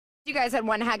You guys had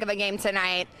one heck of a game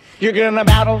tonight. You're gonna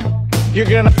battle, you're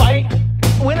gonna fight.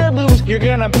 Win or lose, you're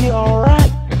gonna be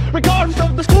alright. Regardless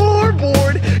of the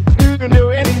scoreboard, you can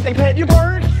do anything that you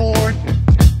work for.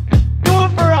 Do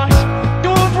it for us,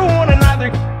 do it for one another.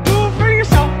 Do it for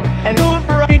yourself, and do it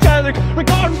for each other.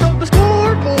 Regardless of the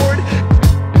scoreboard,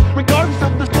 regardless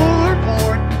of the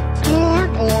scoreboard,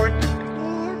 scoreboard.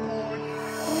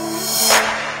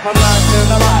 I'm not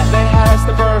gonna lie, they had us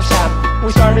the first half.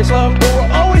 We started slow, but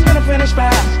we're always gonna finish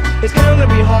fast. It's gonna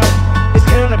be hard, it's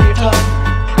gonna be tough.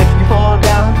 If you fall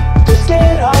down, just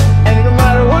get up. And no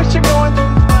matter what you're going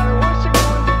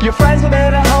through, your friends are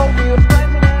there to help you.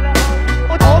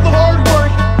 With all the hard work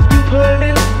you put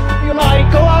in, you might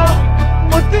go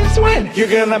out with this win. You're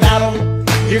gonna battle,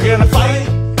 you're gonna fight.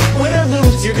 Win or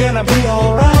lose, you're gonna be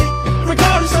alright.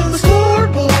 Regardless of the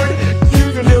scoreboard,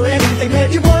 you can do anything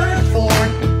that you work for.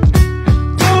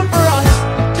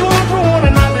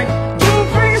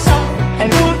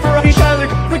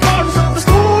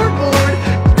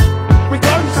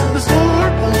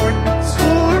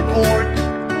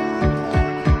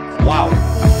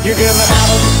 You're gonna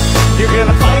battle, you're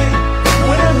gonna fight.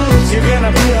 Win or lose, you're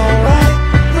gonna be alright.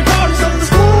 Regardless of the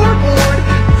scoreboard,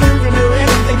 you can do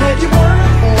anything that you work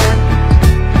for.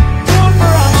 Do it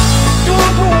for us, do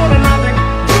it for one another.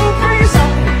 Do it for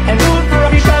yourself, and do it for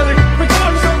each other.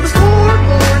 Regardless of the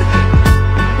scoreboard,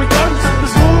 regardless of the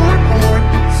scoreboard,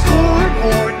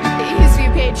 scoreboard. The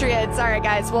Eastview Patriots. Alright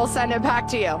guys, we'll send it back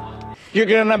to you. You're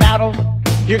gonna battle,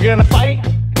 you're gonna fight.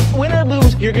 Win or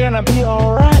lose, you're gonna be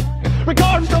alright.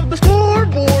 Regardless of the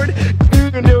scoreboard,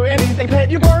 you can do anything that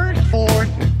you work for.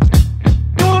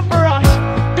 Do it for us,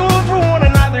 do it for one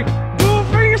another. Do it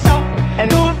for yourself, and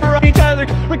do it for each other.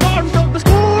 Regardless of the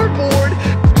scoreboard,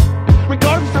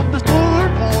 regardless of the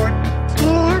scoreboard,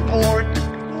 scoreboard.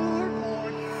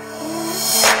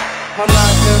 I'm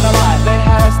not gonna lie, they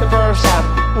had us the first half.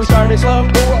 We started slow,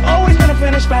 but we're always gonna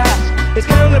finish fast. It's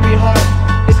gonna be hard,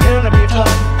 it's gonna be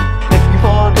tough. If you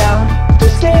fall down,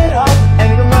 just get up.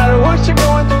 And no matter what you're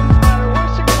going through,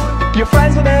 your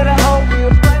friends are there to help you.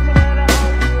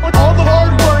 With all the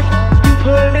hard work you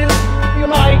put in, you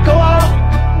might go out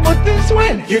with this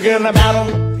win. You're gonna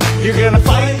battle, you're gonna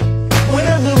fight. Win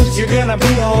or lose, you're gonna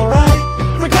be alright.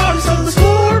 Regardless of the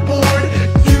scoreboard,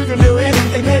 you can do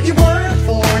anything that you work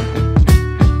for.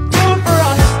 Do it for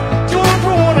us, do it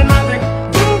for one another.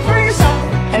 Do it for yourself,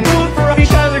 and do it for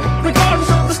each other. Regardless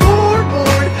of the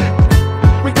scoreboard,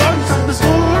 regardless of the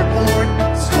scoreboard,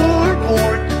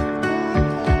 scoreboard.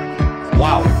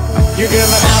 Wow. You're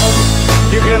gonna battle,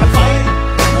 you're gonna fight.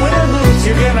 Win or lose,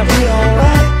 you're gonna be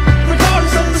alright.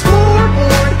 Regardless of the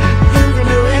scoreboard, you can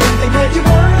do anything that you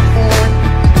work for.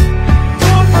 Do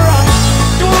it for us,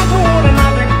 do it for one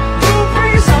another. Do it for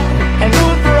yourself, and do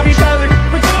it for each other.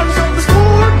 Regardless of the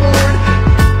scoreboard,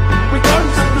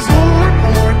 regardless of the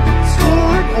scoreboard,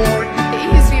 scoreboard. The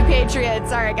Eastview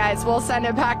Patriots. Alright guys, we'll send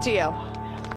it back to you.